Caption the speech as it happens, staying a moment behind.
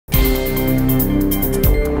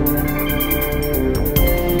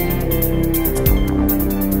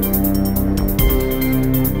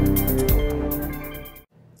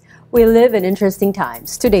live in interesting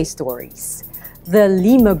times. Today's stories. The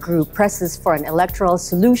Lima Group presses for an electoral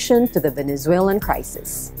solution to the Venezuelan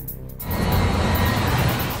crisis.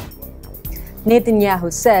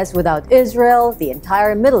 Netanyahu says without Israel, the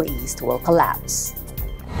entire Middle East will collapse.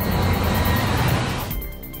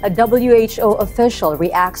 A WHO official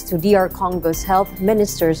reacts to DR Congo's health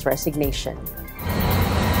minister's resignation.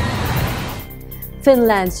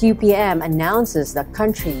 Finland's UPM announces the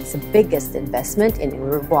country's biggest investment in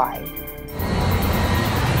Uruguay.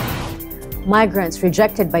 Migrants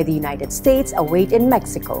rejected by the United States await in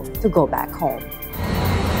Mexico to go back home.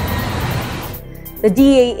 The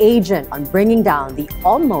DA agent on bringing down the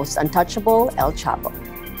almost untouchable El Chapo.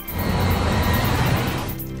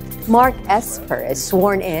 Mark Esper is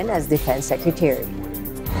sworn in as Defense Secretary.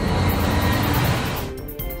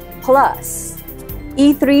 Plus,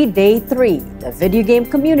 E3 Day 3, the video game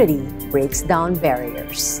community breaks down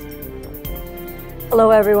barriers. Hello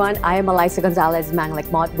everyone, I am Eliza Gonzalez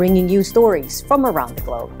Manglekmot bringing you stories from around the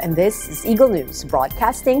globe. And this is Eagle News,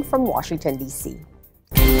 broadcasting from Washington, D.C.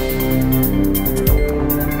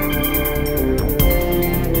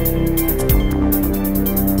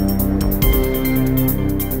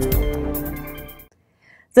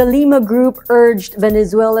 The Lima Group urged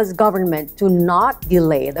Venezuela's government to not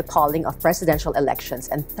delay the calling of presidential elections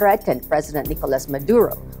and threatened President Nicolas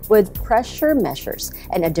Maduro with pressure measures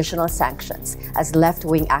and additional sanctions as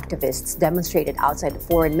left-wing activists demonstrated outside the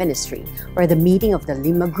Foreign Ministry where the meeting of the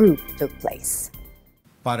Lima Group took place.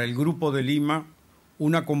 Para el Grupo de Lima,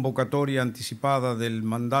 una convocatoria anticipada del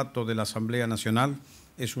mandato de la Asamblea Nacional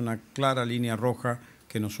es una clara línea roja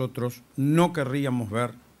que nosotros no querríamos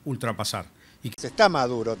ver ultrapasar. Está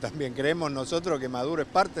Maduro también, creemos nosotros que Maduro es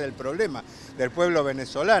parte del problema del pueblo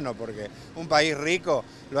venezolano, porque un país rico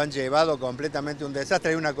lo han llevado completamente a un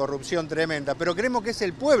desastre, hay una corrupción tremenda, pero creemos que es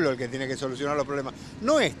el pueblo el que tiene que solucionar los problemas,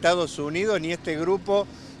 no Estados Unidos ni este grupo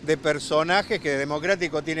de personajes que de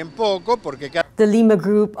democrático tienen poco, porque The Lima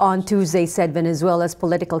Group on Tuesday said Venezuela's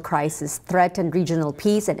political crisis threatened regional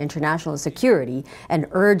peace and international security and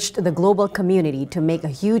urged the global community to make a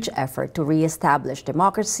huge effort to reestablish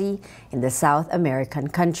democracy in the South American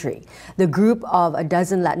country. The group of a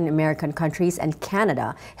dozen Latin American countries and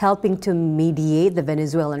Canada helping to mediate the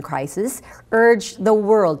Venezuelan crisis urged the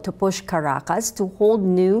world to push Caracas to hold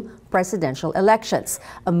new presidential elections,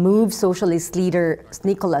 a move socialist leader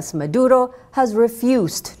Nicolas Maduro has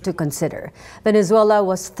refused to consider. Venezuela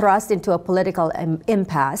was thrust into a political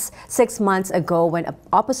impasse 6 months ago when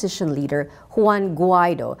opposition leader Juan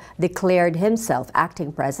Guaido declared himself acting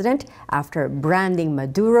president after branding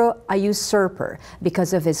Maduro a usurper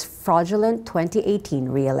because of his fraudulent 2018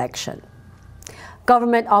 re-election.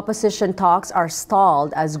 Government opposition talks are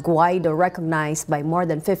stalled as Guaido, recognized by more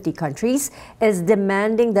than 50 countries, is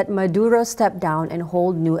demanding that Maduro step down and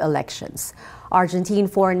hold new elections. Argentine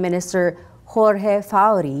Foreign Minister Jorge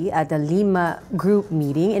Fauri at the Lima Group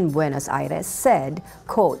meeting in Buenos Aires said,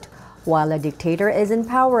 quote, "While a dictator is in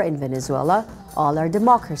power in Venezuela, all our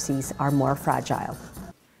democracies are more fragile."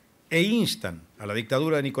 E instan a la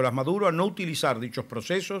dictadura de Nicolás Maduro a no utilizar dichos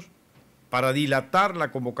procesos para dilatar la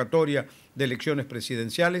convocatoria de elecciones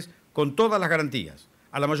presidenciales con todas las garantías,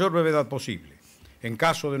 a la mayor brevedad posible. En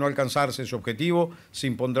caso de no alcanzarse ese objetivo, se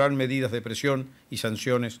impondrán medidas de presión y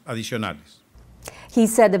sanciones adicionales. He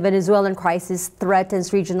said the Venezuelan crisis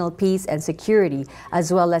threatens regional peace and security, as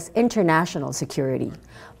well as international security.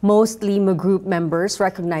 Most Lima Group members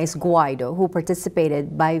recognize Guaido, who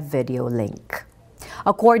participated by video link.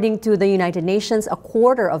 According to the United Nations, a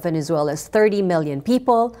quarter of Venezuela's 30 million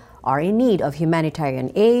people are in need of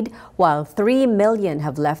humanitarian aid, while 3 million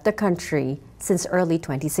have left the country since early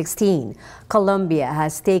 2016. Colombia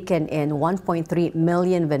has taken in 1.3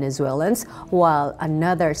 million Venezuelans, while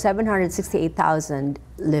another 768,000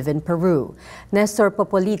 live in Peru. Nestor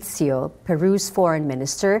Popolizio, Peru's foreign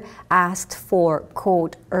minister, asked for,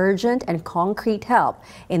 quote, urgent and concrete help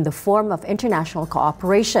in the form of international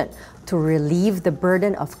cooperation to relieve the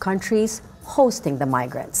burden of countries hosting the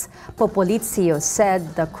migrants. Popolizio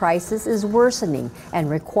said the crisis is worsening and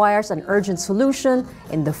requires an urgent solution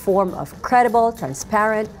in the form of credible,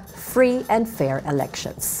 transparent, free and fair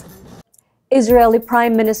elections. Israeli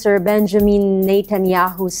Prime Minister Benjamin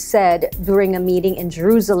Netanyahu said during a meeting in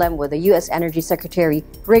Jerusalem with the U.S. Energy Secretary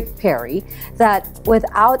Rick Perry that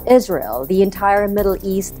without Israel, the entire Middle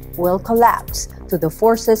East will collapse to the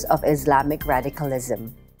forces of Islamic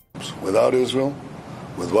radicalism. Without Israel,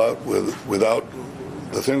 without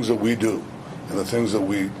the things that we do and the things that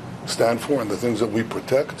we stand for and the things that we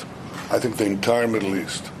protect, I think the entire Middle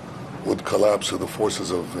East would collapse to the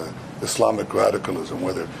forces of Islamic radicalism,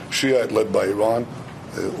 whether Shiite led by Iran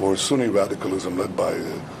or Sunni radicalism led by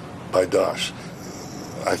by Daesh.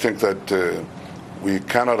 I think that we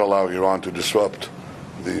cannot allow Iran to disrupt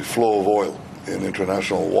the flow of oil in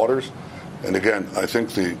international waters. And again, I think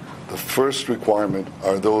the first requirement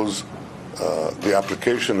are the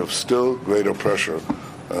application of still greater pressure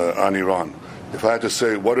on Iran. If I had to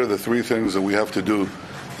say what are the three things that we have to do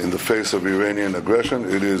in the face of Iranian aggression,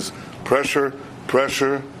 it is pressure,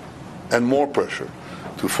 pressure, and more pressure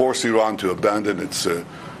to force Iran to abandon its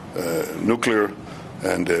nuclear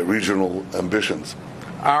and regional ambitions.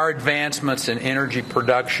 Our advancements in energy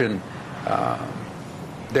production,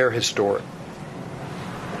 they're historic.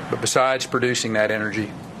 But besides producing that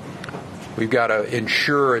energy, we've got to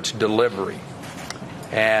ensure its delivery.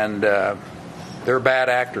 And there are bad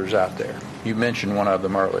actors out there. You mentioned one of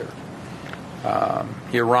them earlier.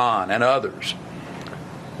 Iran and others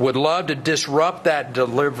would love to disrupt that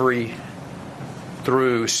delivery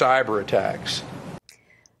through cyber attacks.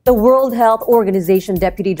 The World Health Organization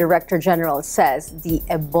Deputy Director General says the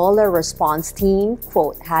Ebola response team,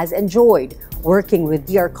 quote, has enjoyed working with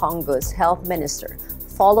DR Congo's health minister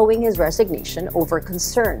following his resignation over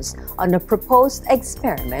concerns on a proposed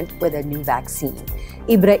experiment with a new vaccine.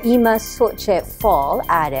 Ibrahima Soche Fall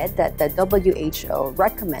added that the WHO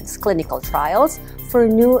recommends clinical trials for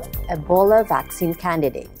new Ebola vaccine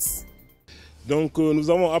candidates. Donc nous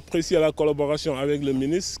avons apprécié la collaboration avec le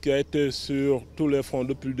ministre qui a été sur tous les fronts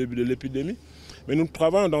depuis le début de l'épidémie. Mais nous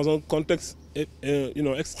travaillons dans un contexte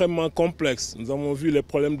extrêmement complexe. Nous avons vu les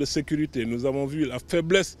problèmes de sécurité, nous avons vu la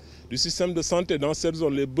faiblesse du système de santé dans cette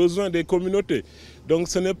zone, les besoins des communautés. Donc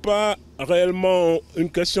ce n'est pas réellement une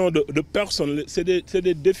question de personnes, c'est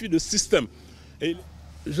des défis de système. Et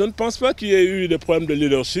je ne pense pas qu'il y ait eu des problèmes de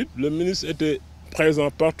leadership. Le ministre était présent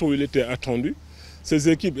partout où il était attendu. Ses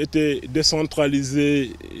équipes étaient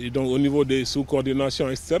décentralisées donc au niveau des sous-coordinations,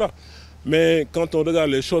 etc. Mais quand on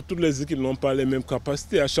regarde les choses, toutes les équipes n'ont pas les mêmes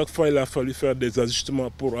capacités. À chaque fois, il a fallu faire des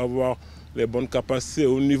ajustements pour avoir les bonnes capacités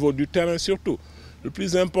au niveau du terrain surtout. Le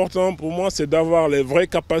plus important pour moi, c'est d'avoir les vraies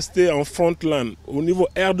capacités en front-line, au niveau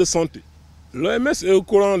aire de santé. L'OMS est au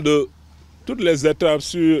courant de toutes les étapes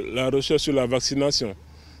sur la recherche sur la vaccination.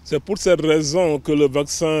 C'est pour cette raison que le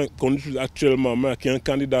vaccin qu'on utilise actuellement, qui est un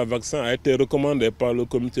candidat vaccin, a été recommandé par le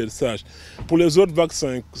comité de sages. Pour les autres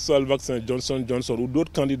vaccins, que ce soit le vaccin Johnson & Johnson ou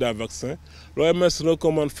d'autres candidats vaccins, l'OMS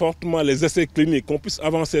recommande fortement les essais cliniques, qu'on puisse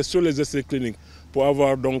avancer sur les essais cliniques pour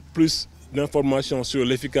avoir donc plus d'informations sur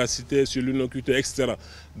l'efficacité, sur l'innocuité, etc.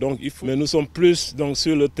 Donc, mais nous sommes plus donc,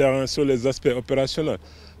 sur le terrain, sur les aspects opérationnels.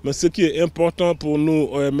 Mais ce qui est important pour nous,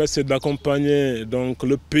 OMS, c'est d'accompagner donc,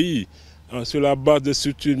 le pays sur la base de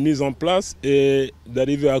structures mises en place et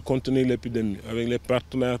d'arriver à contenir l'épidémie avec les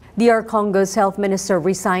partenaires. DR Congo's health minister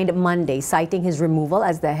resigned Monday, citing his removal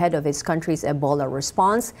as the head of his country's Ebola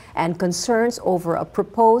response and concerns over a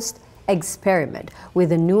proposed experiment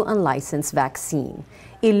with a new unlicensed vaccine.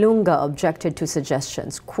 Ilunga objected to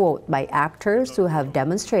suggestions, quote, by actors who have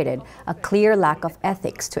demonstrated a clear lack of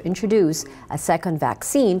ethics to introduce a second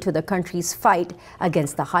vaccine to the country's fight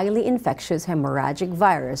against the highly infectious hemorrhagic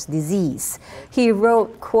virus disease. He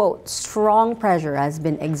wrote, quote, strong pressure has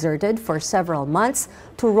been exerted for several months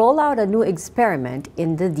to roll out a new experiment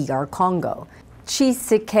in the DR Congo.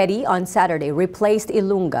 Tshisekedi on Saturday replaced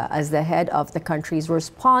Ilunga as the head of the country's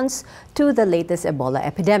response to the latest Ebola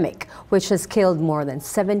epidemic, which has killed more than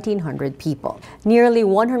 1,700 people. Nearly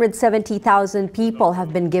 170,000 people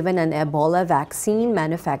have been given an Ebola vaccine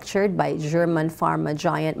manufactured by German pharma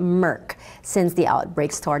giant Merck since the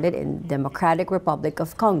outbreak started in Democratic Republic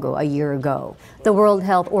of Congo a year ago. The World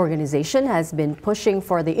Health Organization has been pushing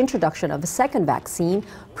for the introduction of a second vaccine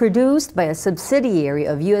produced by a subsidiary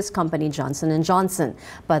of U.S. company Johnson & Johnson,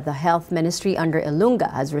 but the health ministry under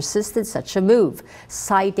Ilunga has resisted such a move,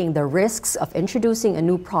 citing the risks of introducing a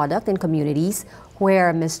new product in communities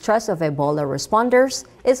where mistrust of Ebola responders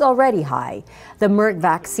is already high. The Merck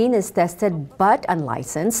vaccine is tested but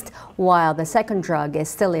unlicensed, while the second drug is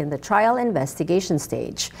still in the trial investigation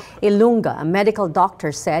stage. Ilunga, a medical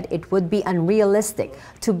doctor, said it would be unrealistic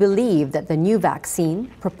to believe that the new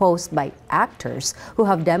vaccine, proposed by actors who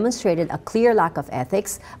have demonstrated a clear lack of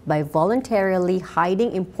ethics by voluntarily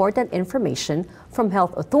hiding important information from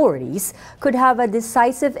health authorities, could have a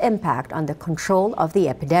decisive impact on the control of the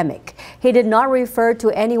epidemic. He did not refer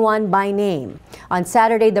to anyone by name. On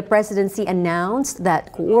Saturday, the presidency announced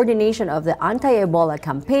that coordination of the anti-Ebola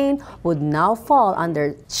campaign would now fall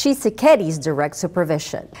under Tshisekedi's direct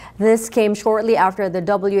supervision. This came shortly after the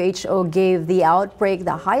WHO gave the outbreak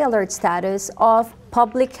the high alert status of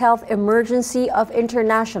public health emergency of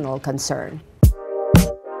international concern.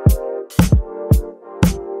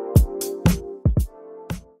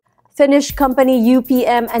 Finnish company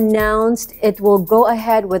UPM announced it will go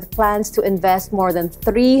ahead with plans to invest more than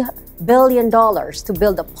 $3 billion to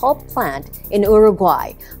build a pulp plant in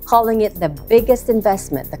Uruguay, calling it the biggest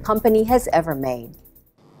investment the company has ever made.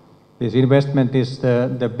 This investment is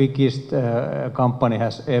the biggest company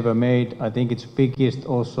has ever made. I think it's biggest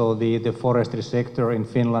also the forestry sector in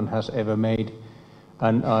Finland has ever made.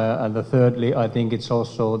 And thirdly, I think it's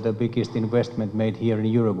also the biggest investment made here in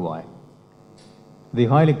Uruguay. The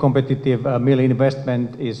highly competitive mill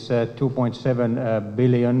investment is $2.7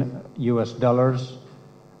 billion US,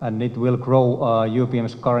 and it will grow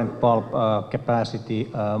UPM's current pulp capacity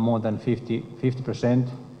more than 50%.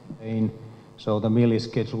 So the mill is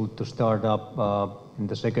scheduled to start up in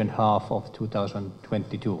the second half of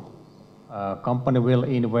 2022. Company will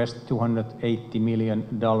invest $280 million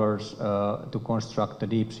to construct the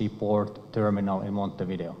deep sea port terminal in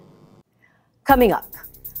Montevideo. Coming up,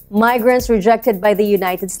 migrants rejected by the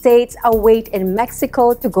United States await in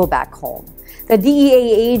Mexico to go back home. The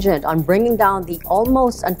DEA agent on bringing down the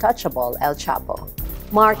almost untouchable El Chapo.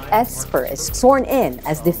 Mark Esper is sworn in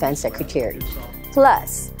as Defense Secretary.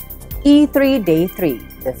 Plus, E3 Day 3,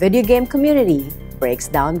 the video game community breaks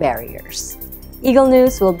down barriers. Eagle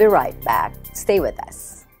News will be right back. Stay with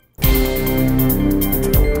us.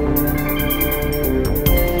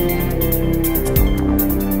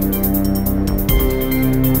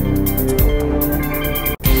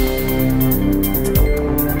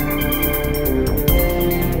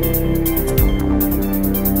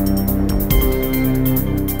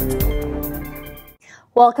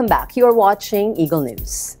 Welcome back. You are watching Eagle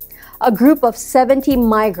News. A group of 70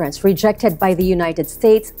 migrants rejected by the United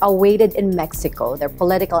States awaited in Mexico their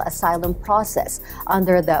political asylum process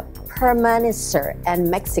under the Permanecer en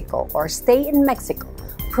Mexico or Stay in Mexico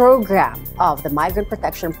program of the Migrant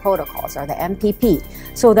Protection Protocols or the MPP,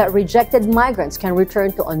 so that rejected migrants can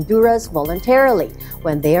return to Honduras voluntarily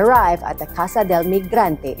when they arrive at the Casa del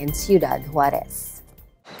Migrante in Ciudad Juarez.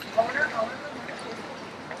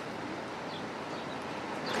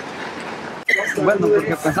 Bueno,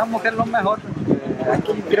 porque pensamos que es lo mejor.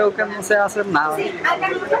 Aquí creo que no se hace nada. Si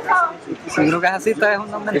creo que esa cita es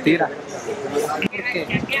una mentira.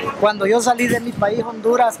 Porque cuando yo salí de mi país,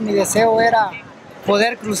 Honduras, mi deseo era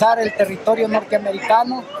poder cruzar el territorio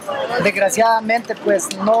norteamericano. Desgraciadamente, pues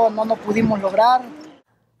no pudimos lograr.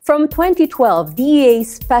 From 2012, DEA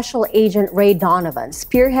Special Agent Ray Donovan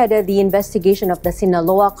spearheaded the investigation of the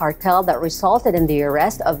Sinaloa cartel that resulted in the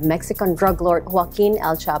arrest of Mexican drug lord Joaquin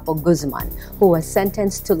El Chapo Guzman, who was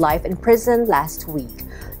sentenced to life in prison last week.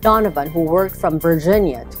 Donovan, who worked from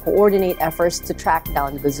Virginia to coordinate efforts to track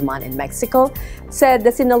down Guzman in Mexico, said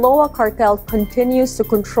the Sinaloa cartel continues to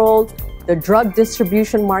control the drug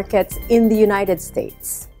distribution markets in the United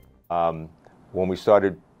States. When we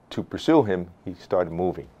started to pursue him, he started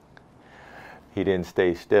moving. He didn't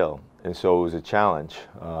stay still, and so it was a challenge.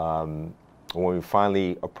 When we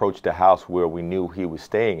finally approached the house where we knew he was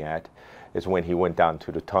staying at, is when he went down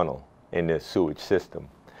to the tunnel in the sewage system.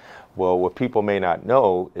 Well, what people may not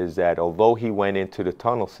know is that although he went into the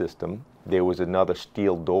tunnel system, there was another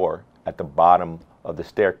steel door at the bottom of the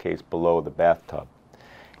staircase below the bathtub.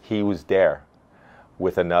 He was there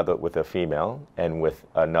with a female and with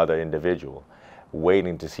another individual,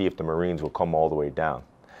 waiting to see if the Marines would come all the way down.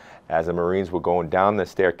 As the Marines were going down the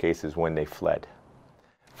staircases when they fled.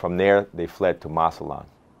 From there, they fled to Mazatlán,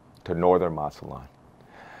 to northern Mazatlán,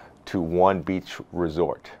 to one beach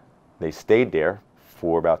resort. They stayed there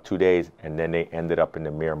for about 2 days, and then they ended up in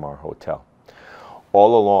the Miramar Hotel.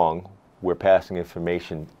 All along, we're passing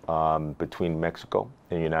information between Mexico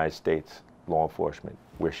and the United States law enforcement.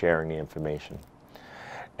 We're sharing the information.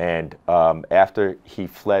 And after he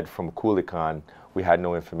fled from Culiacán, we had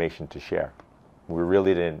no information to share. We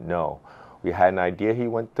really didn't know. We had an idea he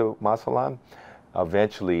went to Mazatlán.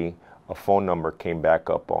 Eventually, a phone number came back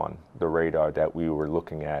up on the radar that we were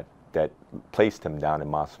looking at that placed him down in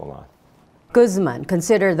Mazatlán. Guzman,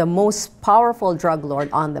 considered the most powerful drug lord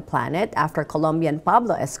on the planet after Colombian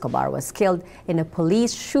Pablo Escobar was killed in a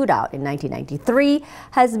police shootout in 1993,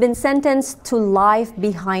 has been sentenced to life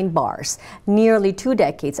behind bars, nearly 2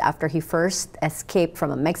 decades after he first escaped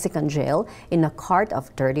from a Mexican jail in a cart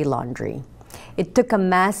of dirty laundry. It took a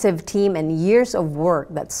massive team and years of work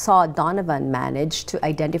that saw Donovan manage to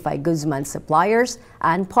identify Guzman's suppliers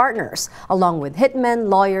and partners, along with hitmen,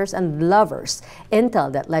 lawyers, and lovers,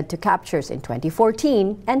 intel that led to captures in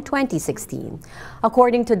 2014 and 2016.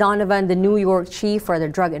 According to Donovan, the New York chief for the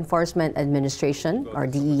Drug Enforcement Administration, or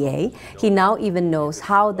DEA, he now even knows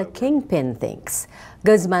how the kingpin thinks.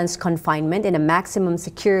 Guzman's confinement in a maximum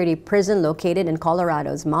security prison located in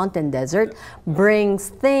Colorado's mountain desert brings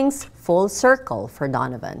things full circle for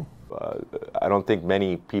Donovan. I don't think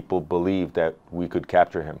many people believe that we could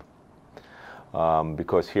capture him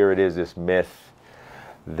because here it is, this myth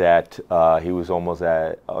that he was almost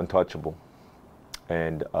untouchable,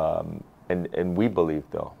 and we believe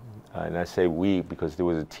though, and I say we because there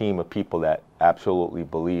was a team of people that absolutely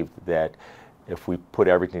believed that if we put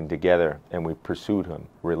everything together and we pursued him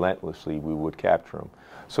relentlessly, we would capture him.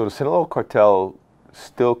 So the Sinaloa cartel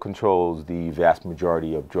still controls the vast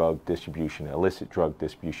majority of drug distribution, illicit drug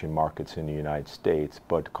distribution markets in the United States,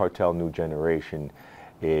 but cartel New Generation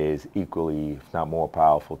is equally, if not more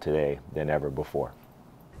powerful today than ever before.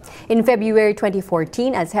 In February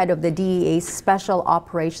 2014, as head of the DEA's Special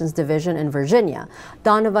Operations Division in Virginia,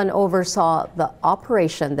 Donovan oversaw the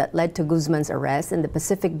operation that led to Guzman's arrest in the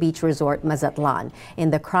Pacific Beach Resort Mazatlan, in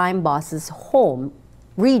the crime boss's home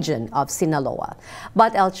region of Sinaloa.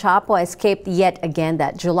 But El Chapo escaped yet again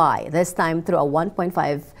that July, this time through a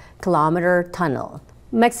 1.5-kilometer tunnel.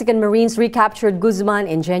 Mexican Marines recaptured Guzman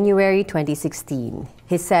in January 2016.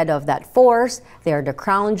 He said of that force, they are the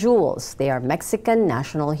crown jewels. They are Mexican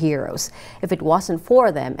national heroes. If it wasn't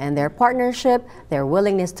for them and their partnership, their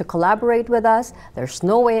willingness to collaborate with us, there's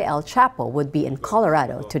no way El Chapo would be in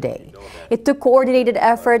Colorado today. It took coordinated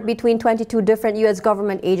effort between 22 different U.S.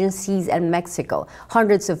 government agencies and Mexico.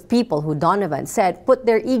 Hundreds of people who Donovan said put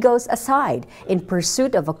their egos aside in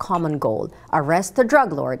pursuit of a common goal: arrest a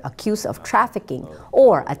drug lord accused of trafficking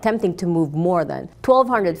or attempting to move more than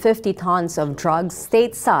 1,250 tons of drugs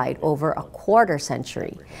stateside over a quarter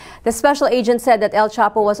century. The special agent said that El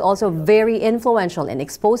Chapo was also very influential in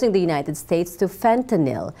exposing the United States to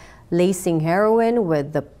fentanyl, lacing heroin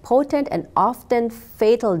with the potent and often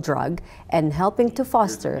fatal drug and helping to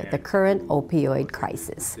foster the current opioid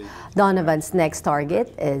crisis. Donovan's next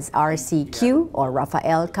target is RCQ, or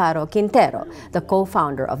Rafael Caro Quintero, the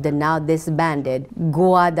co-founder of the now disbanded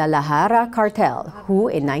Guadalajara cartel, who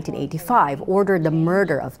in 1985 ordered the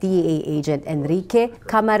murder of DEA agent Enrique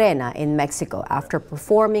Camarena in Mexico after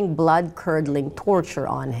performing blood-curdling torture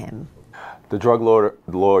on him. The drug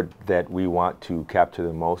lord that we want to capture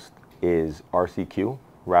the most is RCQ,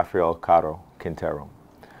 Rafael Caro Quintero.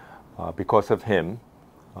 Because of him,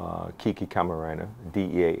 Kiki Camarena,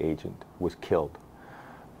 DEA agent, was killed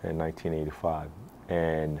in 1985.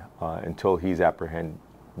 And until he's apprehended,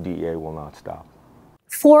 DEA will not stop.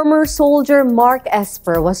 Former soldier Mark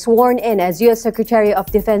Esper was sworn in as U.S. Secretary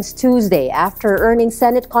of Defense Tuesday after earning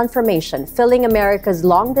Senate confirmation, filling America's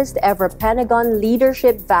longest ever Pentagon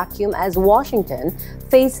leadership vacuum as Washington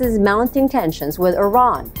faces mounting tensions with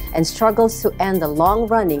Iran and struggles to end the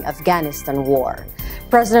long-running Afghanistan war.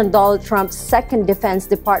 President Donald Trump's second Defense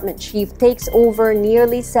Department chief takes over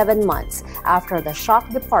nearly 7 months after the shock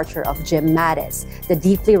departure of Jim Mattis, the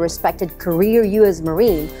deeply respected career U.S.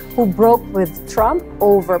 Marine who broke with Trump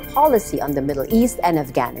over policy on the Middle East and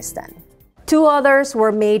Afghanistan. 2 others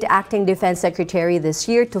were made acting defense secretary this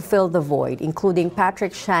year to fill the void, including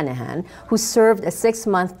Patrick Shanahan, who served a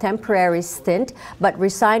 6-month temporary stint but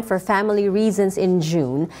resigned for family reasons in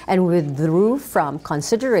June and withdrew from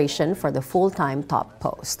consideration for the full-time top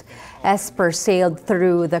post. Esper sailed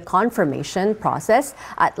through the confirmation process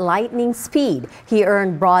at lightning speed. He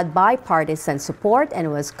earned broad bipartisan support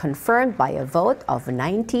and was confirmed by a vote of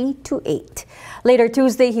 90-8. Later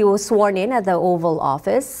Tuesday, he was sworn in at the Oval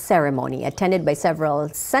Office ceremony, attended by several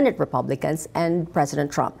Senate Republicans and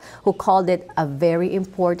President Trump, who called it a very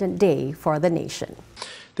important day for the nation.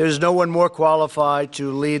 There's no one more qualified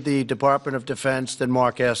to lead the Department of Defense than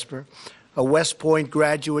Mark Esper, a West Point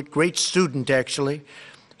graduate, great student actually.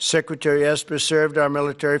 Secretary Esper served our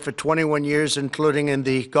military for 21 years, including in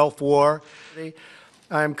the Gulf War.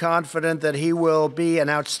 I'm confident that he will be an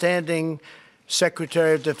outstanding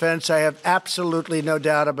Secretary of Defense. I have absolutely no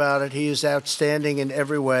doubt about it. He is outstanding in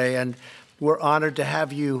every way, and we're honored to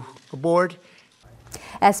have you aboard.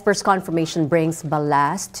 Esper's confirmation brings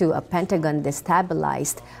ballast to a Pentagon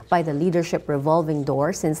destabilized by the leadership revolving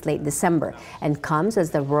door since late December and comes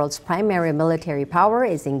as the world's primary military power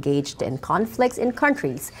is engaged in conflicts in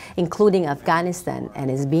countries, including Afghanistan,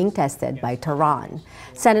 and is being tested by Tehran.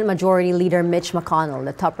 Senate Majority Leader Mitch McConnell,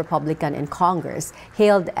 the top Republican in Congress,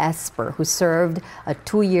 hailed Esper, who served a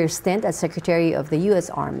 2-year stint as Secretary of the U.S.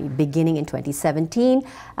 Army beginning in 2017,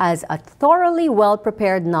 as a thoroughly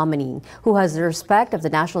well-prepared nominee who has the respect of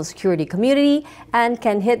the national security community and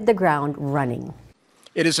can hit the ground running.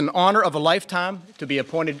 It is an honor of a lifetime to be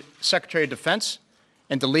appointed Secretary of Defense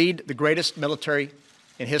and to lead the greatest military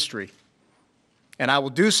in history. And I will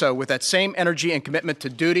do so with that same energy and commitment to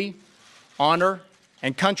duty, honor,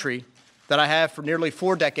 and country that I have for nearly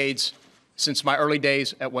 4 decades since my early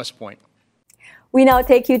days at West Point. We now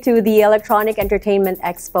take you to the Electronic Entertainment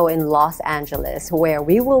Expo in Los Angeles, where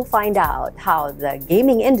we will find out how the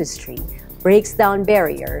gaming industry breaks down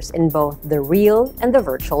barriers in both the real and the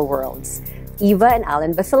virtual worlds. Eva and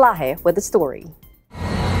Alan Basalaje with the story.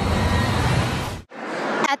 At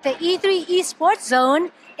the E3 Esports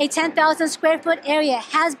Zone, a 10,000 square foot area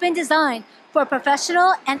has been designed for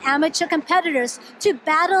professional and amateur competitors to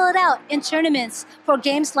battle it out in tournaments for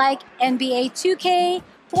games like NBA 2K,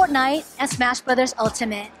 Fortnite, and Smash Bros.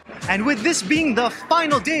 Ultimate. And with this being the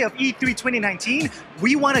final day of E3 2019,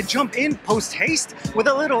 we want to jump in post-haste with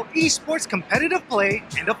a little esports competitive play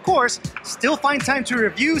and, of course, still find time to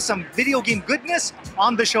review some video game goodness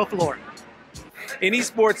on the show floor. In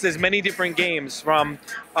esports, there's many different games, from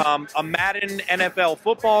a Madden NFL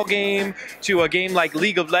football game to a game like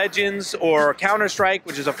League of Legends or Counter-Strike,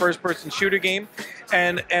 which is a first-person shooter game.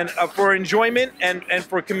 And for enjoyment and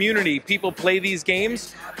for community, people play these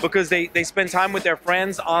games because they spend time with their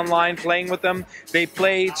friends online playing with them. They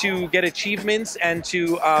play to get achievements and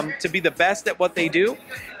to be the best at what they do.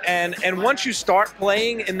 And once you start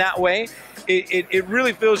playing in that way, it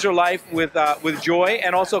really fills your life with joy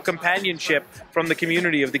and also companionship from the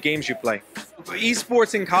community of the games you play.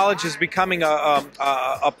 Esports in college is becoming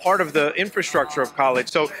a part of the infrastructure of college.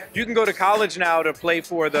 So you can go to college now to play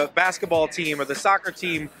for the basketball team or the soccer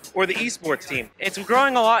team or the esports team. It's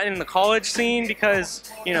growing a lot in the college scene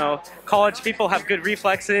because, you know, college people have good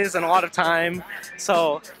reflexes and a lot of time.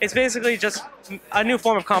 So it's basically just a new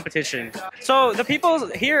form of competition. So the people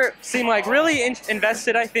here seem like really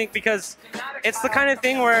invested, I think, because it's the kind of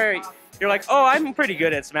thing where you're like, oh, I'm pretty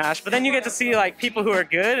good at Smash, but then you get to see like people who are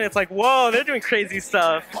good, and it's like, whoa, they're doing crazy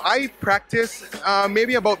stuff. I practice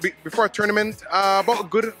maybe about before a tournament, about a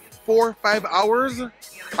good 4 or 5 hours.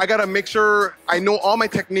 I gotta make sure I know all my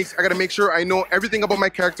techniques. I gotta make sure I know everything about my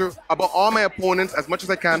character, about all my opponents as much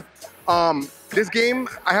as I can. This game,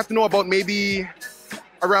 I have to know about maybe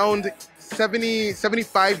around 70,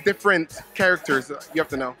 75 different characters you have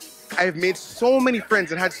to know. I have made so many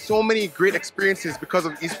friends and had so many great experiences because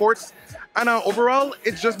of esports. And overall,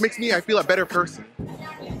 it just makes me, I feel, a better person.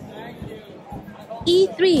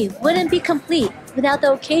 E3 wouldn't be complete without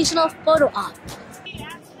the occasional photo op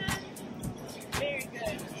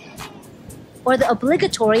or the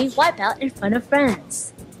obligatory wipeout in front of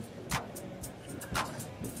friends.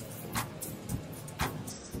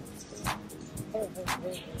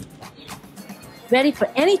 Ready for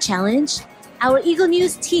any challenge, our Eagle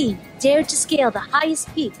News team dared to scale the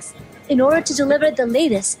highest peaks in order to deliver the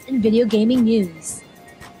latest in video gaming news.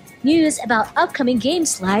 News about upcoming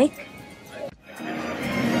games like...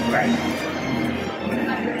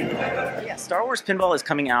 Yeah, Star Wars Pinball is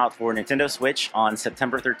coming out for Nintendo Switch on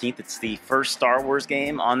September 13th. It's the first Star Wars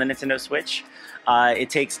game on the Nintendo Switch. It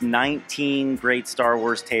takes 19 great Star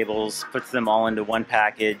Wars tables, puts them all into one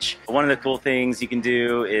package. One of the cool things you can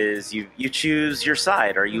do is you choose your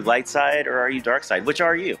side. Are you light side or are you dark side? Which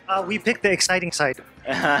are you? We picked the exciting side.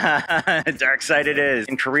 Dark side it is.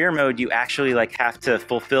 In career mode, you actually like have to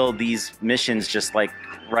fulfill these missions just like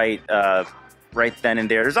right then and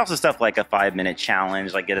there. There's also stuff like a 5-minute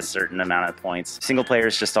challenge, like get a certain amount of points. Single player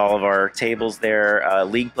is just all of our tables there.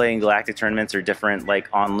 League play and galactic tournaments are different, like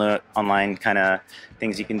online kind of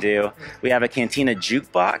things you can do. We have a Cantina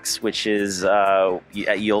jukebox, which is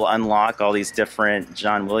you'll unlock all these different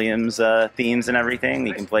John Williams themes and everything.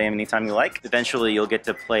 You can play them anytime you like. Eventually, you'll get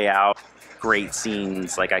to play out great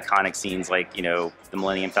scenes, like iconic scenes, like, you know, the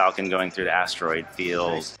Millennium Falcon going through the asteroid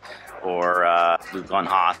field, or Luke on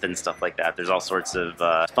Hoth and stuff like that. There's all sorts of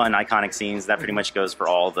fun, iconic scenes. That pretty much goes for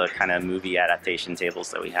all the kind of movie adaptation tables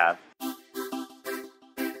that we have.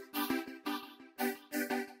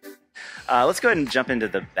 Let's go ahead and jump into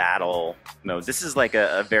the battle mode. This is like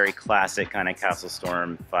a very classic kind of Castle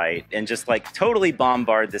Storm fight, and just like totally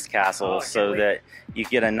bombard this castle so that you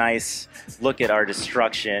get a nice look at our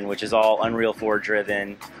destruction, which is all Unreal 4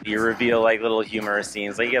 driven. You reveal like little humorous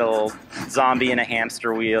scenes, like you get a little zombie in a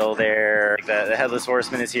hamster wheel there. The Headless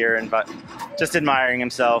Horseman is here and just admiring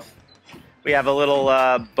himself. We have a little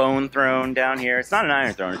bone throne down here. It's not an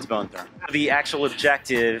iron throne, it's a bone throne. The actual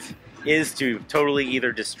objective is to totally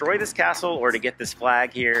either destroy this castle or to get this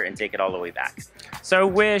flag here and take it all the way back. So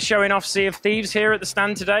we're showing off Sea of Thieves here at the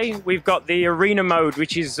stand today. We've got the arena mode,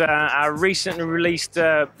 which is our recently released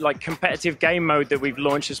like competitive game mode that we've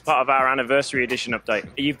launched as part of our anniversary edition update.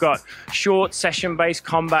 You've got short session-based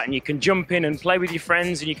combat, and you can jump in and play with your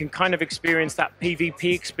friends, and you can kind of experience that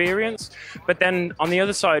PvP experience. But then on the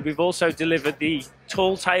other side, we've also delivered the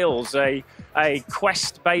Tall Tales, a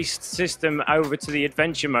quest-based system over to the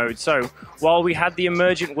adventure mode. So while we had the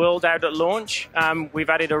emergent world out at launch, we've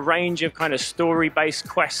added a range of kind of story-based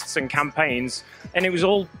quests and campaigns, and it was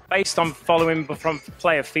all based on following from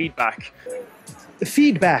player feedback. The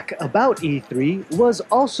feedback about E3 was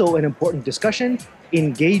also an important discussion,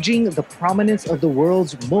 engaging the prominence of the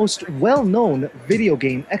world's most well-known video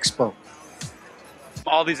game expo.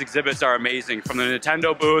 All these exhibits are amazing. From the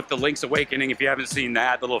Nintendo booth, the Link's Awakening, if you haven't seen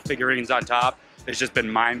that, the little figurines on top, it's just been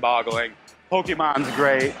mind-boggling. Pokemon's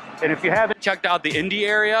great. And if you haven't checked out the indie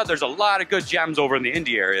area, there's a lot of good gems over in the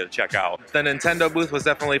indie area to check out. The Nintendo booth was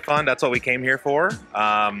definitely fun. That's what we came here for.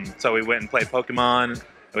 So we went and played Pokemon.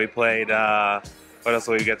 We played, what else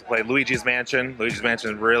did we get to play? Luigi's Mansion. Luigi's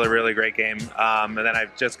Mansion is a really, really great game. And then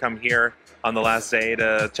I've just come here on the last day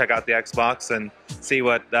to check out the Xbox and see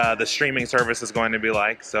what the streaming service is going to be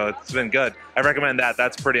like. So it's been good. I recommend that.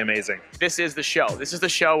 That's pretty amazing. This is the show. This is the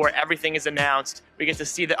show where everything is announced. We get to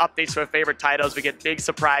see the updates to our favorite titles. We get big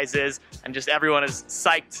surprises, and just everyone is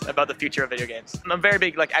psyched about the future of video games. I'm a very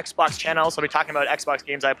big Xbox channel, so I'll be talking about Xbox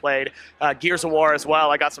games I played. Gears of War as well.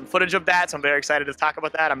 I got some footage of that, so I'm very excited to talk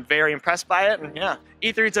about that. I'm very impressed by it, and yeah.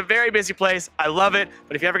 E3, it's a very busy place. I love it,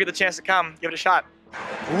 but if you ever get the chance to come, give it a shot.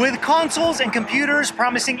 With consoles and computers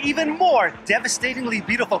promising even more devastatingly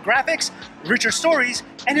beautiful graphics, richer stories,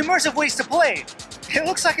 and immersive ways to play, it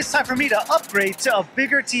looks like it's time for me to upgrade to a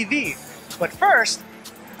bigger TV. But first,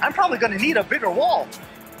 I'm probably going to need a bigger wall.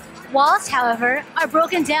 Walls, however, are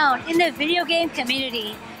broken down in the video game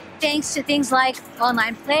community thanks to things like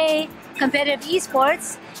online play, competitive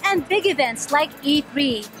esports, and big events like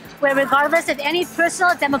E3, where regardless of any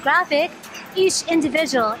personal demographic, each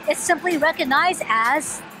individual is simply recognized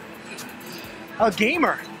as a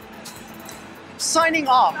gamer. Signing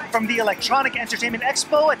off from the Electronic Entertainment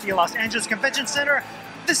Expo at the Los Angeles Convention Center,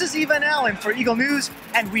 this is Eva and Alan for Eagle News,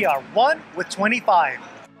 and we are 1 with 25.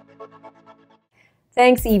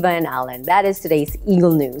 Thanks, Eva and Alan. That is today's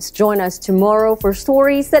Eagle News. Join us tomorrow for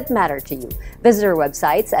stories that matter to you. Visit our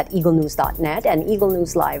websites at eaglenews.net and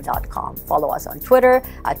eaglenewslive.com. Follow us on Twitter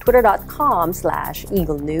at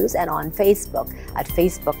twitter.com/eaglenews and on Facebook at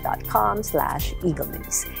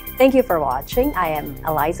facebook.com/eaglenews. Thank you for watching. I am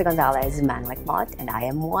Eliza Gonzalez Manlakmot, and I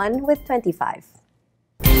am 1 with 25.